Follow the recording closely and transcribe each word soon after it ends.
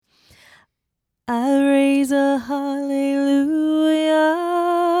I raise a hallelujah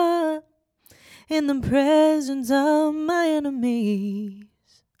in the presence of my enemies.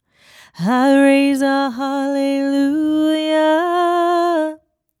 I raise a hallelujah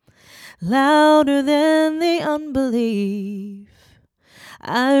louder than the unbelief.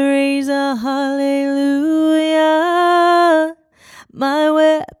 I raise a hallelujah. My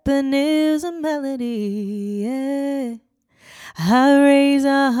weapon is a melody. Yeah. I raise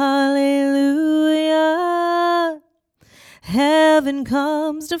a hallelujah. Heaven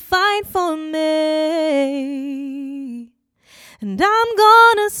comes to fight for me. And I'm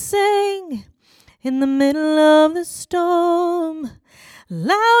gonna sing in the middle of the storm.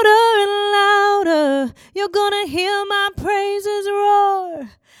 Louder and louder, you're gonna hear my praises roar.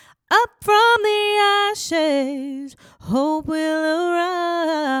 Up from the ashes, hope will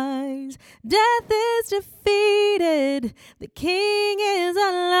arise. Death is defeated, the King is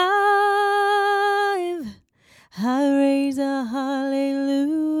alive. I raise a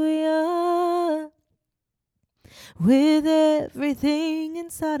hallelujah with everything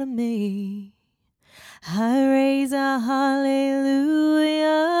inside of me. I raise a hallelujah.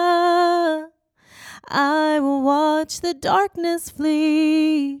 I will watch the darkness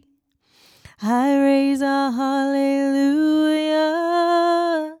flee. I raise a hallelujah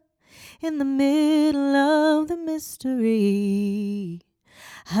in the middle of the mystery.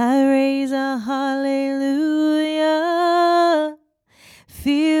 I raise a hallelujah.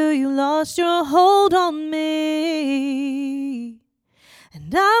 Fear you lost your hold on me.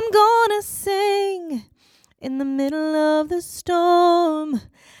 And I'm gonna sing in the middle of the storm.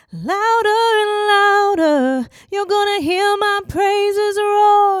 Louder and louder, you're gonna hear my praises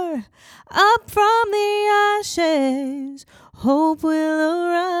roar. Up from the ashes, hope will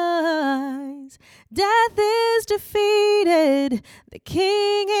arise. Death is defeated, the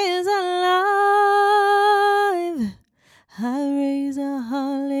King is alive. I raise a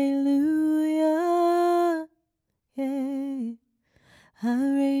hallelujah. Yeah. I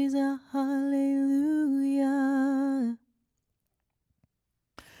raise a hallelujah.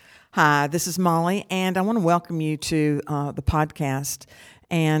 Hi, this is Molly, and I want to welcome you to the podcast.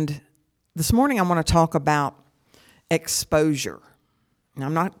 And this morning I want to talk about exposure. And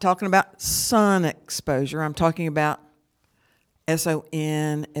I'm not talking about sun exposure. I'm talking about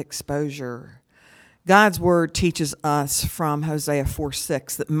S-O-N exposure. God's word teaches us from Hosea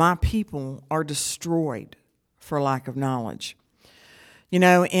 4:6 that my people are destroyed for lack of knowledge. You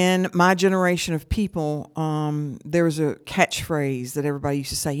know, in my generation of people, there was a catchphrase that everybody used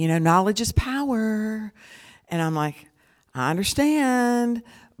to say, knowledge is power. And I'm like, I understand,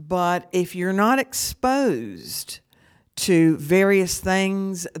 but if you're not exposed to various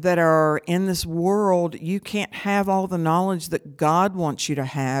things that are in this world, you can't have all the knowledge that God wants you to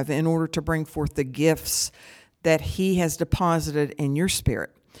have in order to bring forth the gifts that He has deposited in your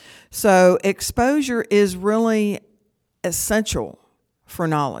spirit. So exposure is really essential for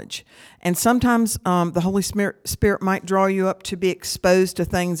knowledge. And sometimes the Holy Spirit might draw you up to be exposed to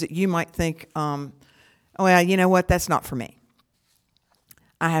things that you might think, well, you know what, that's not for me.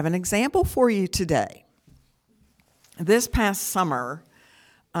 I have an example for you today. This past summer,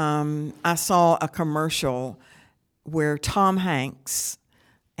 I saw a commercial where Tom Hanks,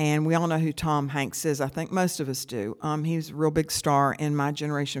 and we all know who Tom Hanks is. I think most of us do. He's a real big star in my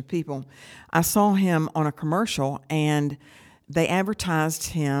generation of people. I saw him on a commercial, and they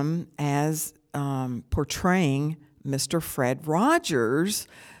advertised him as portraying Mr. Fred Rogers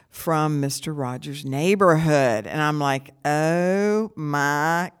from Mr. Rogers' Neighborhood. And I'm like, oh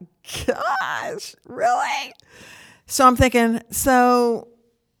my gosh, really? So I'm thinking, I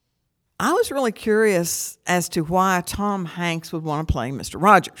was really curious as to why Tom Hanks would want to play Mr.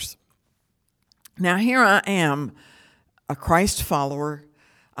 Rogers. Now, here I am, a Christ follower.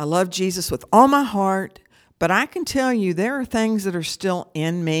 I love Jesus with all my heart. But I can tell you there are things that are still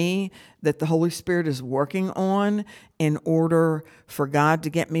in me that the Holy Spirit is working on in order for God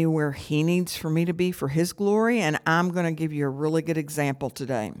to get me where He needs for me to be for His glory. And I'm going to give you a really good example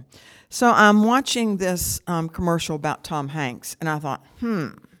today. So I'm watching this commercial about Tom Hanks, and I thought,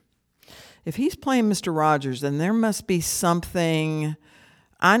 if he's playing Mr. Rogers, then there must be something.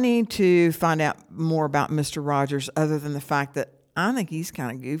 I need to find out more about Mr. Rogers other than the fact that I think he's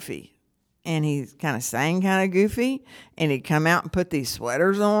kind of goofy. And he kind of sang kind of goofy, and he'd come out and put these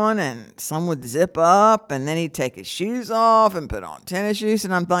sweaters on, and some would zip up, and then he'd take his shoes off and put on tennis shoes.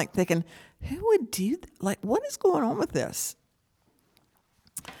 And I'm like thinking, who would do that? Like, what is going on with this?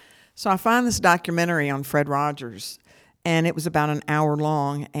 So I find this documentary on Fred Rogers, and it was about an hour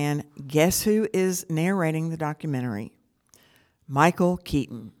long. And guess who is narrating the documentary? Michael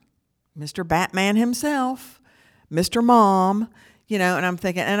Keaton. Mr. Batman himself, Mr. Mom, and I'm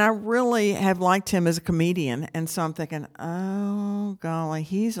thinking, and I really have liked him as a comedian. And so I'm thinking, oh, golly,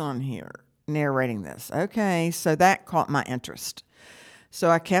 he's on here narrating this. Okay, so that caught my interest. So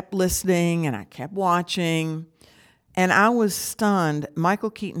I kept listening and I kept watching. And I was stunned. Michael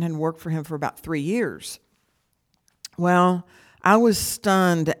Keaton had worked for him for about 3 years. Well, I was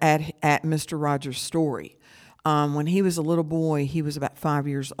stunned at Mr. Rogers' story. When he was a little boy, he was about 5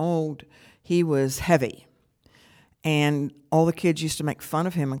 years old. He was heavy. And all the kids used to make fun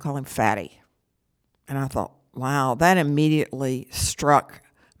of him and call him Fatty. And I thought, wow, that immediately struck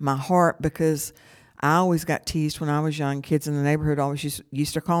my heart, because I always got teased when I was young. Kids in the neighborhood always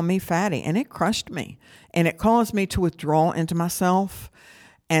used to call me Fatty, and it crushed me. And it caused me to withdraw into myself.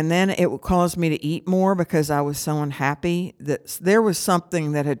 And then it would cause me to eat more because I was so unhappy that there was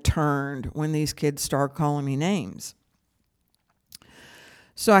something that had turned when these kids started calling me names.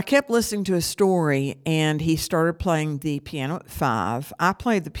 So I kept listening to his story, and he started playing the piano at 5. I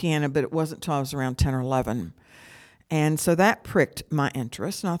played the piano, but it wasn't until I was around 10 or 11. And so that pricked my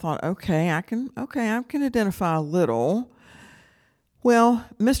interest, and I thought, I can identify a little. Well,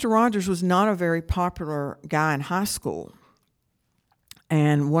 Mr. Rogers was not a very popular guy in high school.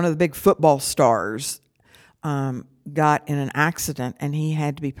 And one of the big football stars got in an accident, and he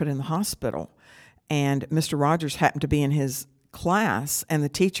had to be put in the hospital. And Mr. Rogers happened to be in his class, and the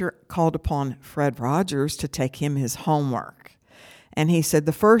teacher called upon Fred Rogers to take him his homework. And he said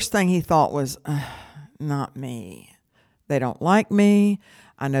the first thing he thought was, not me. They don't like me.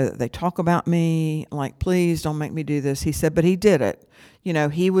 I know that they talk about me. Like, please don't make me do this. He said, but he did it.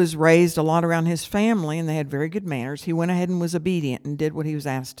 He was raised a lot around his family, and they had very good manners. He went ahead and was obedient and did what he was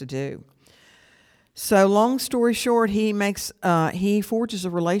asked to do. So long story short, he forges a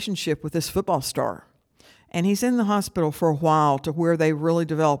relationship with this football star. And he's in the hospital for a while, to where they really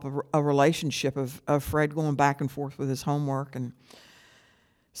develop a relationship of Fred going back and forth with his homework. And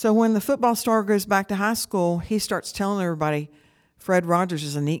so when the football star goes back to high school, he starts telling everybody, Fred Rogers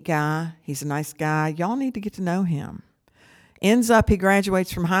is a neat guy. He's a nice guy. Y'all need to get to know him. Ends up he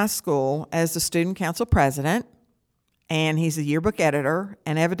graduates from high school as the student council president, and he's a yearbook editor,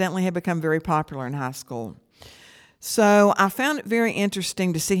 and evidently had become very popular in high school. So I found it very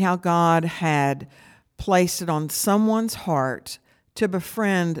interesting to see how God had placed it on someone's heart to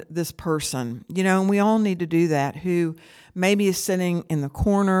befriend this person, and we all need to do that, who maybe is sitting in the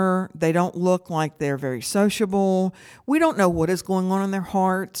corner. They don't look like they're very sociable. We don't know what is going on in their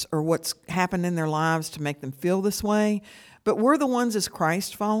hearts or what's happened in their lives to make them feel this way. But we're the ones as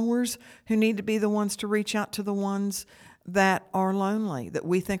Christ followers who need to be the ones to reach out to the ones that are lonely, that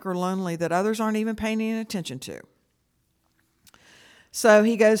we think are lonely, that others aren't even paying any attention to. So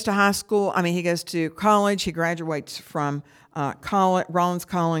he goes to he goes to college. He graduates from Rollins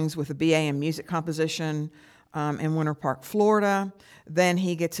Collins with a BA in music composition in Winter Park, Florida. Then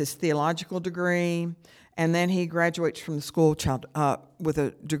he gets his theological degree, and then he graduates from the school with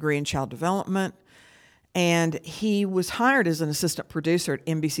a degree in child development. And he was hired as an assistant producer at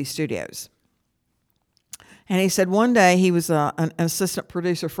NBC Studios. And he said one day he was an assistant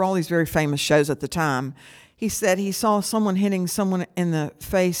producer for all these very famous shows at the time. He said he saw someone hitting someone in the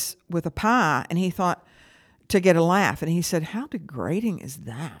face with a pie, and he thought, to get a laugh. And he said, how degrading is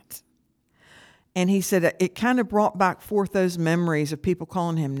that? And he said it kind of brought back forth those memories of people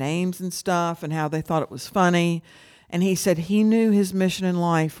calling him names and stuff, and how they thought it was funny. And he said he knew his mission in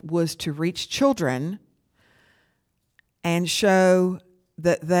life was to reach children and show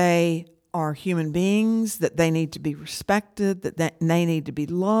that they are human beings, that they need to be respected, that they need to be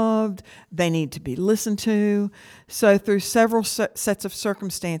loved, they need to be listened to. So through several sets of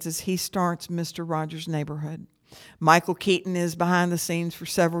circumstances, he starts Mr. Rogers' Neighborhood. Michael Keaton is behind the scenes for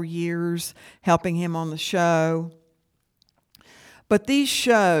several years, helping him on the show. But these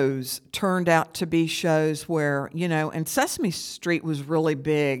shows turned out to be shows where, and Sesame Street was really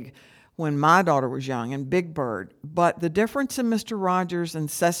big when my daughter was young, and Big Bird. But the difference in Mr. Rogers and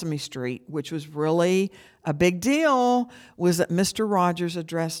Sesame Street, which was really a big deal, was that Mr. Rogers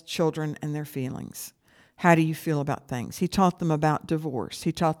addressed children and their feelings. How do you feel about things? He taught them about divorce.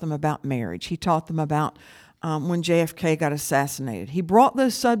 He taught them about marriage. He taught them about when JFK got assassinated. He brought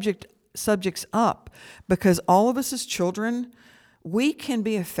those subjects up because all of us as children, we can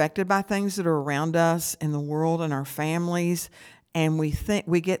be affected by things that are around us in the world and our families. And we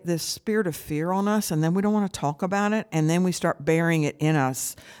get this spirit of fear on us, and then we don't want to talk about it, and then we start burying it in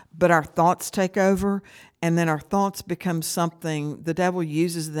us. But our thoughts take over, and then our thoughts become something, the devil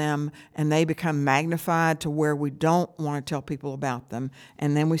uses them, and they become magnified to where we don't want to tell people about them,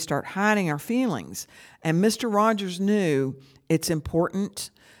 and then we start hiding our feelings. And Mr. Rogers knew it's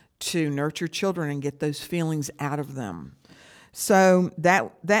important to nurture children and get those feelings out of them. So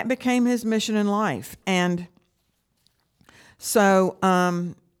that became his mission in life. And so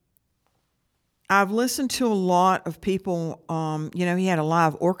I've listened to a lot of people. He had a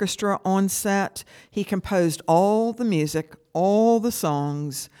live orchestra on set. He composed all the music, all the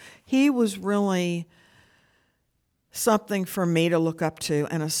songs. He was really something for me to look up to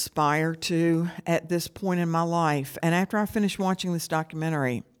and aspire to at this point in my life. And after I finished watching this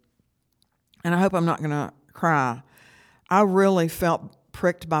documentary, and I hope I'm not going to cry, I really felt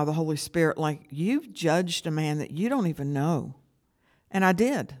pricked by the Holy Spirit, like, you've judged a man that you don't even know. And I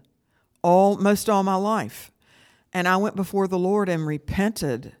did, most all my life. And I went before the Lord and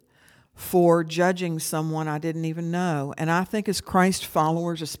repented for judging someone I didn't even know. And I think as Christ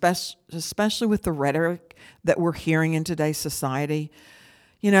followers, especially with the rhetoric that we're hearing in today's society,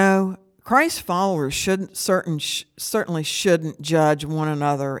 Christ followers certainly shouldn't judge one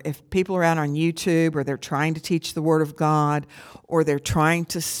another. If people are out on YouTube or they're trying to teach the Word of God or they're trying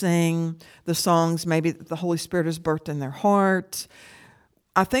to sing the songs maybe that the Holy Spirit has birthed in their hearts,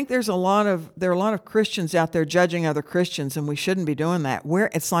 I think there are a lot of Christians out there judging other Christians, and we shouldn't be doing that.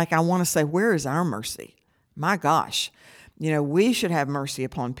 It's like I want to say, where is our mercy? My gosh, we should have mercy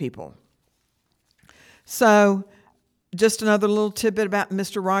upon people. So, just another little tidbit about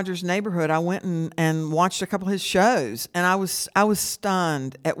Mr. Rogers' Neighborhood. I went and watched a couple of his shows, and I was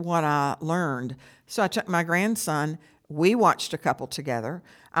stunned at what I learned. So I took my grandson. We watched a couple together.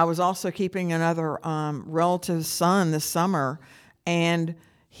 I was also keeping another relative's son this summer, and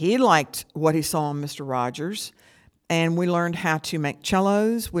he liked what he saw on Mr. Rogers. And we learned how to make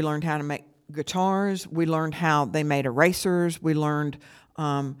cellos. We learned how to make guitars. We learned how they made erasers. We learned.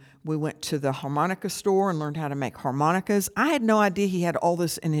 We went to the harmonica store and learned how to make harmonicas. I had no idea he had all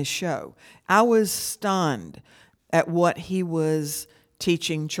this in his show. I was stunned at what he was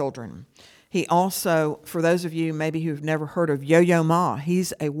teaching children. He also, for those of you maybe who've never heard of Yo-Yo Ma,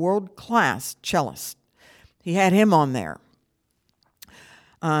 he's a world-class cellist. He had him on there.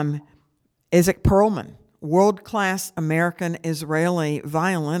 Isaac Perlman, world-class American-Israeli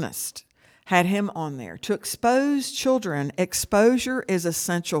violinist, had him on there. To expose children, exposure is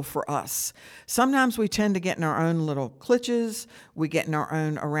essential for us. Sometimes we tend to get in our own little cliches. We get in our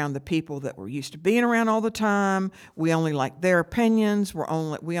own around the people that we're used to being around all the time. We only like their opinions.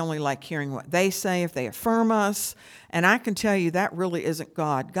 We only like hearing what they say if they affirm us. And I can tell you that really isn't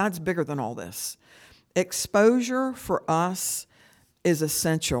God. God's bigger than all this. Exposure for us is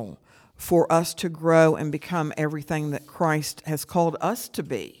essential for us to grow and become everything that Christ has called us to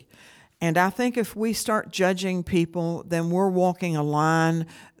be. And I think if we start judging people, then we're walking a line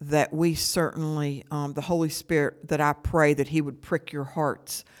that we certainly, the Holy Spirit, that I pray that He would prick your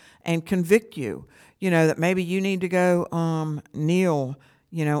hearts and convict you. That maybe you need to go kneel,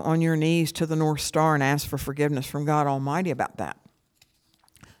 on your knees to the North Star and ask for forgiveness from God Almighty about that.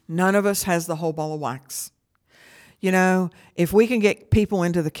 None of us has the whole ball of wax. If we can get people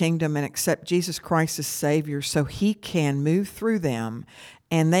into the kingdom and accept Jesus Christ as Savior so He can move through them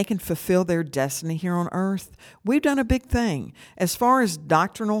and they can fulfill their destiny here on earth, we've done a big thing. As far as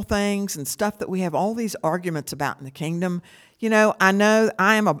doctrinal things and stuff that we have all these arguments about in the kingdom, I know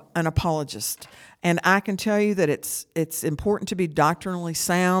I am an apologist. And I can tell you that it's important to be doctrinally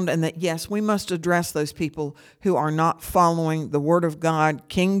sound, and that, yes, we must address those people who are not following the Word of God,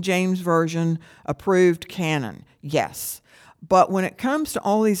 King James Version, approved canon. Yes. But when it comes to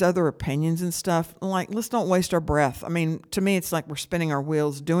all these other opinions and stuff, let's don't waste our breath. I mean, to me, it's like we're spinning our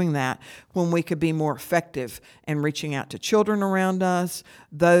wheels doing that when we could be more effective in reaching out to children around us,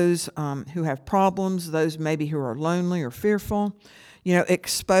 those who have problems, those maybe who are lonely or fearful.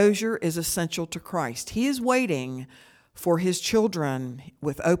 Exposure is essential to Christ. He is waiting for His children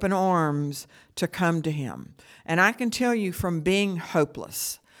with open arms to come to Him. And I can tell you from being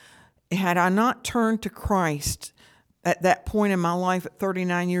hopeless, had I not turned to Christ at that point in my life at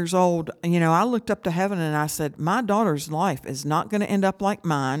 39 years old, I looked up to heaven and I said, my daughter's life is not going to end up like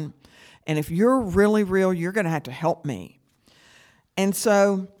mine. And if you're really real, you're going to have to help me. And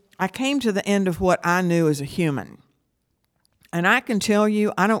so I came to the end of what I knew as a human. And I can tell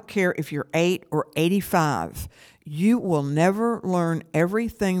you, I don't care if you're 8 or 85, you will never learn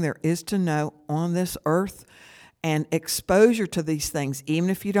everything there is to know on this earth. And exposure to these things, even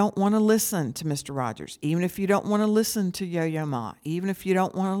if you don't want to listen to Mr. Rogers, even if you don't want to listen to Yo-Yo Ma, even if you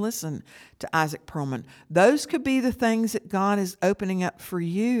don't want to listen to Isaac Perlman, those could be the things that God is opening up for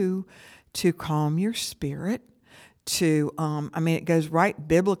you to calm your spirit. It goes right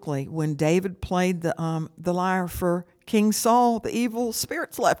biblically. When David played the lyre for King Saul, the evil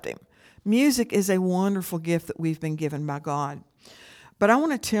spirits left him. Music is a wonderful gift that we've been given by God. But I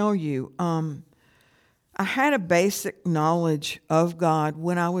want to tell you, I had a basic knowledge of God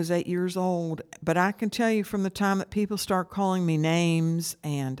when I was 8 years old, but I can tell you from the time that people start calling me names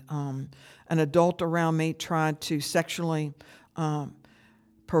and an adult around me tried to sexually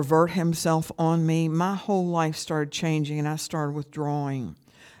pervert himself on me, my whole life started changing and I started withdrawing.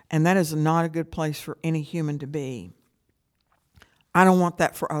 And that is not a good place for any human to be. I don't want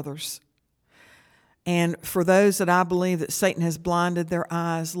that for others. And for those that I believe that Satan has blinded their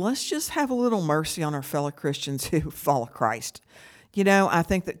eyes, let's just have a little mercy on our fellow Christians who follow Christ. You know, I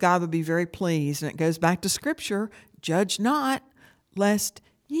think that God would be very pleased. And it goes back to Scripture, judge not, lest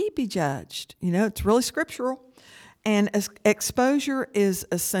ye be judged. You know, it's really scriptural. And exposure is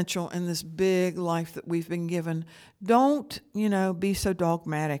essential in this big life that we've been given. Don't, be so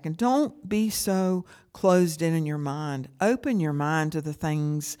dogmatic and don't be so closed in your mind. Open your mind to the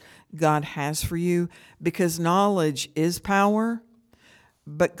things God has for you, because knowledge is power.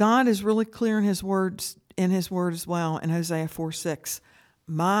 But God is really clear in His words, as well, in Hosea 4:6.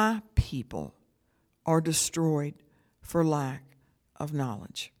 My people are destroyed for lack of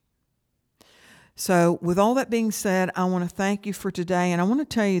knowledge. So with all that being said, I want to thank you for today. And I want to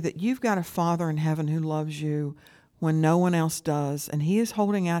tell you that you've got a Father in heaven who loves you when no one else does. And He is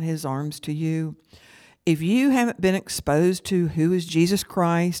holding out His arms to you. If you haven't been exposed to who is Jesus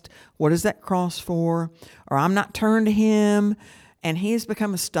Christ, what is that cross for, or I'm not turned to Him, and He has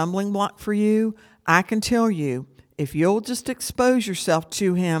become a stumbling block for you, I can tell you, if you'll just expose yourself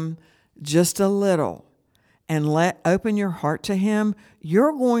to Him just a little, and open your heart to Him,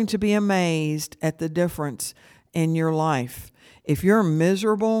 you're going to be amazed at the difference in your life. If you're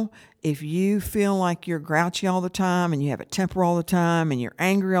miserable, if you feel like you're grouchy all the time and you have a temper all the time and you're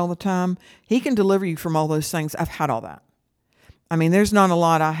angry all the time, He can deliver you from all those things. I've had all that. I mean, there's not a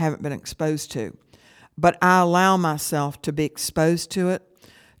lot I haven't been exposed to, but I allow myself to be exposed to it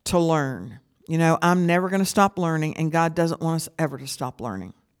to learn. I'm never going to stop learning, and God doesn't want us ever to stop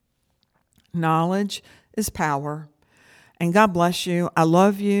learning. Knowledge is power. And God bless you. I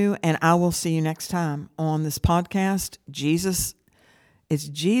love you, and I will see you next time on this podcast. It's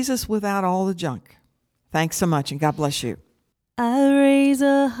Jesus without all the junk. Thanks so much, and God bless you. I raise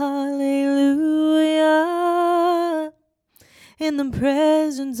a hallelujah in the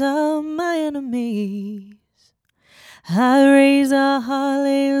presence of my enemies. I raise a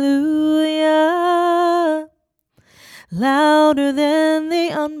hallelujah louder than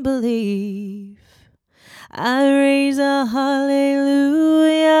the unbelief. I raise a hallelujah.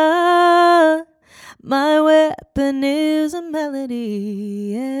 My weapon is a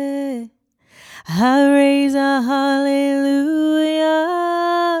melody. Yeah. I raise a hallelujah.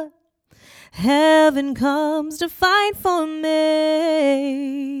 Heaven comes to fight for me.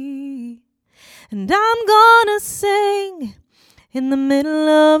 And I'm gonna sing in the middle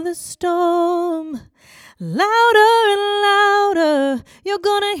of the storm. Louder and louder, you're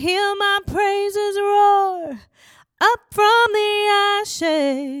gonna hear my praises roar. Up from the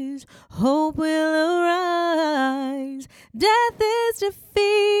ashes, hope will arise. Death is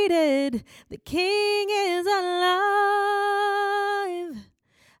defeated, the King is alive.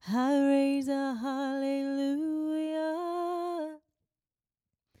 I raise a hallelujah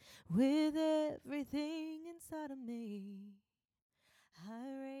with everything inside of me. I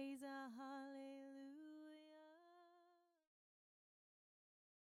raise a hallelujah.